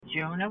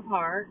Joan of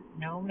Heart,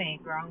 no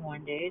make wrong,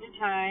 one day at a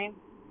time.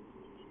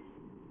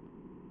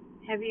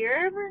 Have you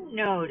ever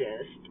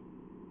noticed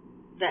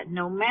that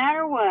no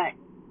matter what,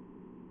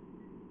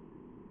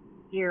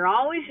 you're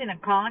always in a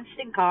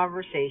constant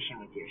conversation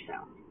with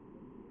yourself?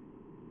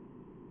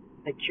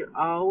 But you're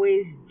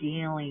always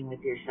dealing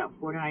with yourself.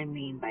 What do I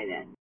mean by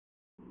that?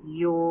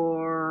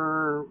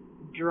 You're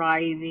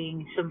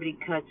driving, somebody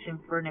cuts in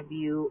front of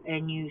you,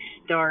 and you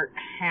start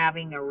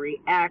having a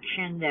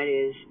reaction that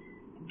is,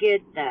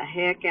 get the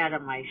heck out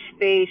of my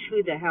space.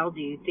 Who the hell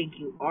do you think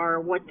you are?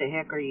 What the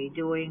heck are you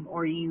doing?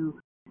 Or you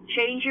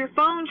change your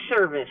phone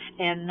service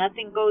and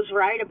nothing goes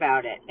right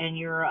about it, and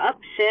you're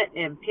upset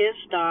and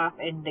pissed off,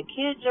 and the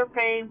kids are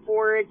paying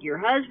for it, your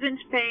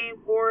husband's paying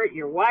for it,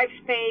 your wife's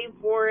paying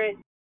for it,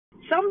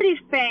 somebody's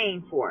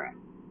paying for it.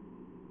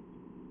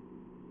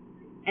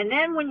 And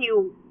then when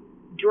you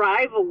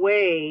drive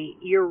away,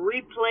 you're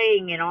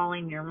replaying it all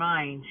in your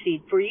mind.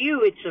 See, for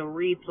you, it's a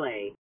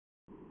replay.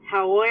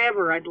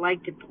 However, I'd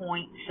like to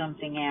point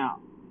something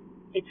out.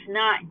 It's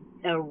not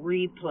a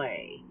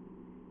replay.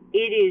 It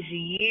is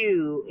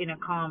you in a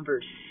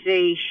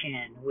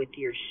conversation with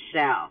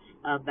yourself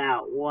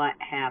about what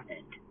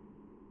happened.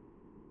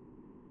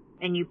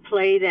 And you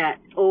play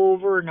that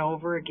over and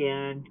over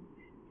again.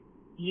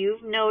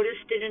 You've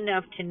noticed it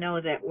enough to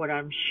know that what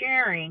I'm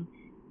sharing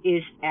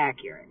is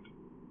accurate.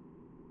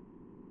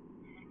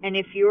 And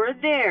if you're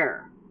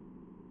there,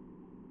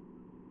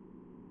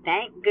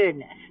 thank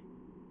goodness.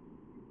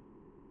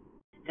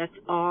 That's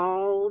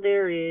all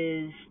there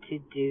is to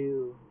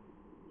do.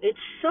 It's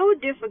so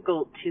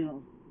difficult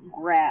to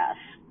grasp.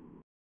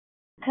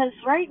 Because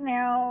right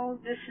now,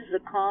 this is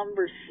a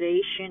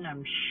conversation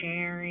I'm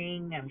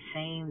sharing. I'm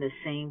saying the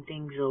same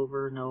things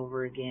over and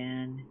over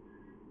again.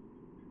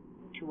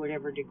 To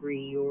whatever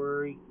degree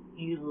you're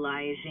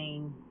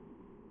utilizing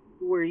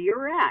where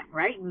you're at,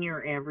 right? In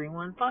your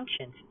everyone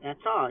functions. That's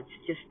all.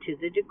 It's just to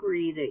the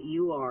degree that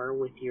you are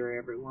with your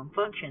everyone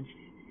functions.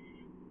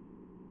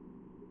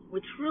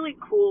 What's really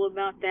cool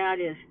about that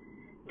is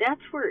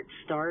that's where it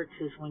starts,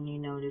 is when you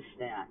notice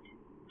that.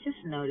 Just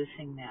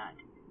noticing that.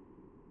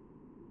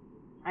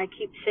 I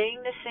keep saying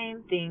the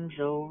same things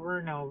over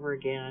and over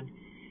again.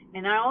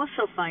 And I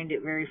also find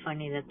it very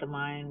funny that the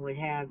mind would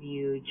have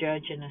you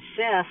judge and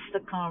assess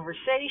the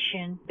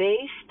conversation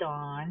based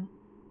on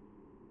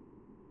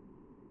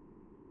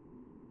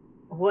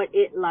what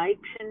it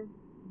likes and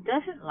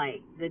doesn't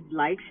like. The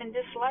likes and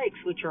dislikes,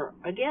 which are,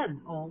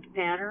 again, old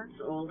patterns,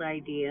 old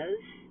ideas,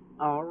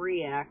 all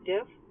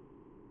reactive.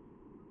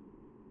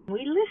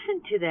 We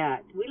listen to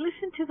that. We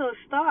listen to those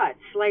thoughts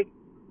like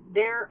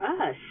they're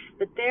us,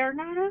 but they're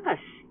not us.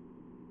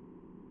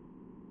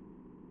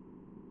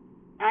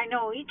 I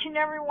know each and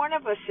every one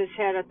of us has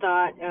had a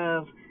thought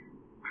of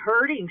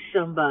hurting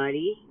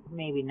somebody.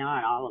 Maybe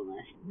not all of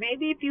us.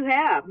 Maybe if you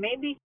have,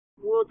 maybe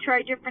we'll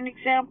try different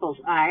examples.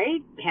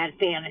 I had a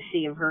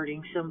fantasy of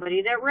hurting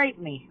somebody that raped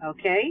me,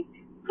 okay?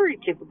 Pretty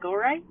typical,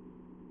 right?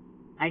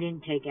 I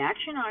didn't take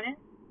action on it.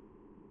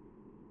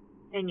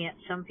 And yet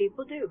some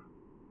people do.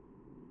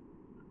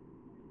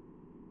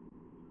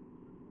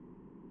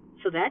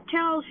 So that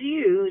tells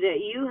you that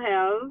you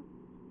have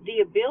the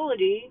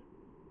ability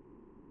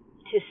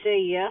to say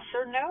yes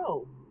or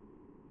no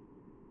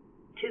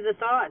to the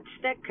thoughts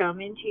that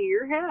come into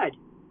your head.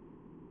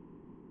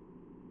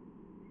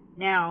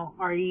 Now,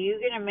 are you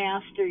going to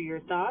master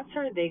your thoughts,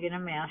 or are they going to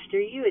master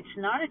you? It's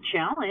not a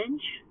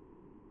challenge.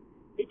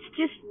 It's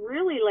just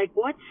really like,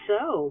 what's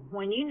so?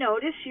 When you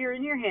notice you're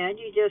in your head,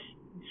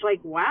 it's like,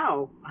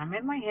 wow, I'm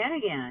in my head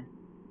again.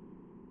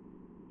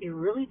 It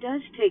really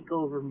does take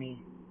over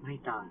me, my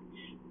thoughts.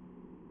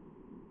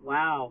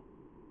 Wow.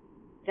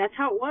 That's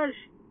how it was.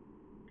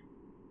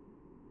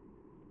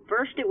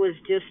 First it was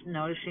just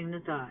noticing the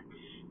thoughts.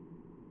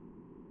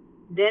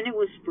 Then it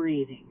was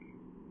breathing.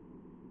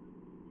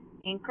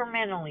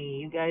 Incrementally,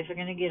 you guys are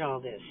going to get all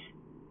this.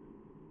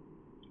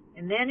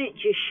 And then it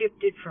just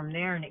shifted from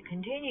there, and it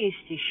continues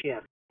to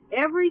shift.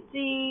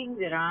 Everything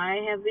that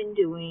I have been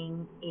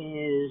doing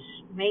is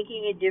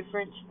making a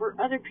difference for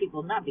other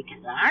people, not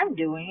because I'm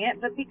doing it,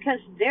 but because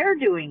they're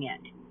doing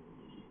it.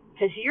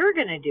 Because you're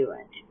going to do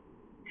it.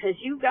 Because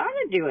you got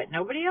to do it.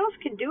 Nobody else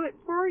can do it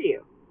for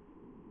you.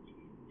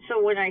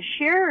 So when I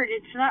share it,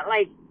 it's not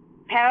like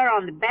pat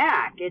on the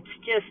back. It's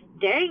just,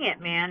 dang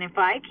it, man, if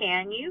I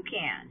can, you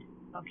can.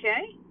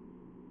 Okay?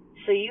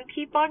 So you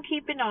keep on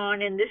keeping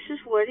on, and this is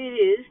what it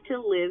is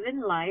to live in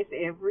life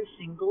every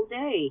single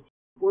day.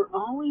 We're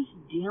always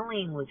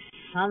dealing with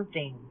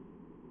something.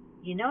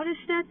 You notice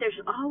that? There's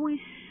always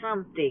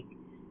something.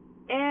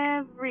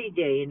 Every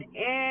day, and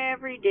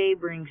every day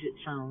brings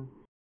its own.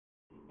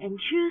 And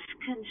just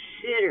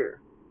consider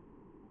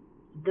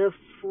the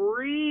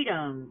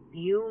freedom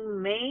you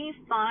may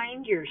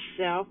find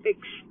yourself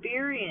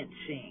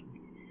experiencing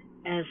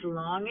as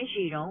long as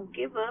you don't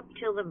give up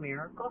till the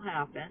miracle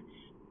happens.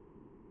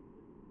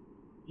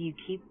 You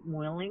keep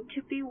willing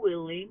to be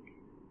willing.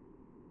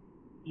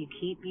 You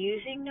keep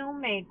using no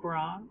make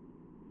wrong.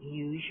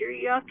 Use your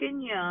yuck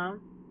and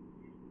yum.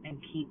 And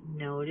keep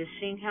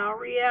noticing how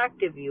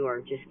reactive you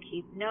are. Just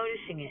keep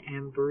noticing it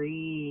and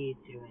breathe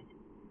through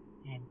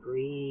it. And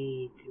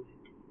breathe through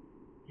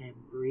it. And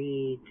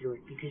breathe through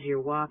it. Because you're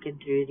walking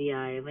through the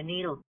eye of a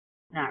needle.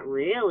 Not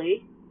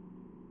really.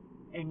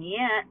 And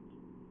yet,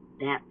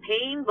 that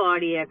pain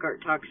body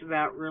Eckhart talks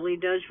about really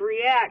does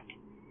react.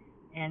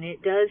 And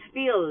it does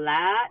feel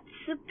lots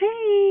of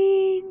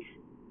pain.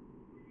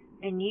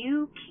 And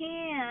you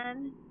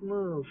can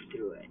move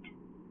through it.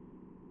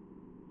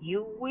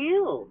 You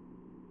will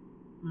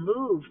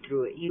move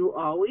through it. You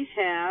always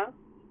have.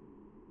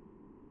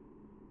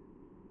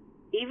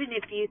 Even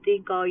if you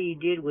think all you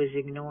did was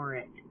ignore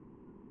it.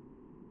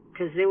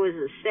 Because there was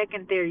a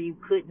second there you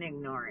couldn't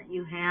ignore it.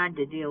 You had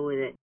to deal with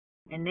it.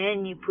 And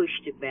then you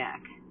pushed it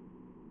back.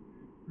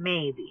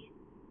 Maybe.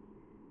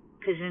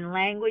 Because in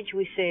language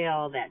we say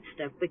all that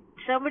stuff. But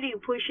somebody who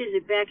pushes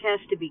it back has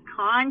to be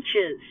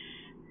conscious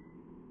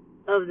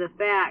of the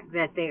fact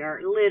that they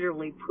are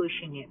literally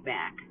pushing it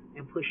back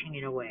and pushing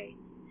it away.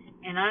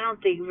 And I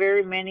don't think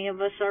very many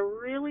of us are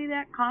really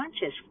that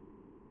conscious.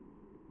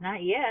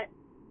 Not yet.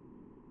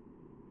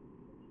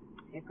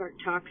 Eckhart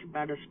talks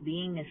about us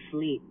being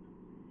asleep.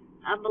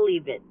 I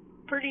believe it.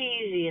 Pretty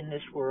easy in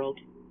this world.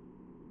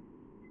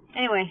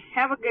 Anyway,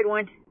 have a good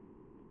one.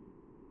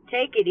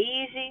 Take it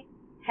easy.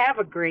 Have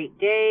a great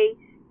day.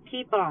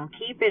 Keep on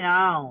keeping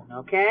on,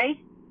 okay?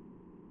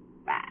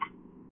 Bye.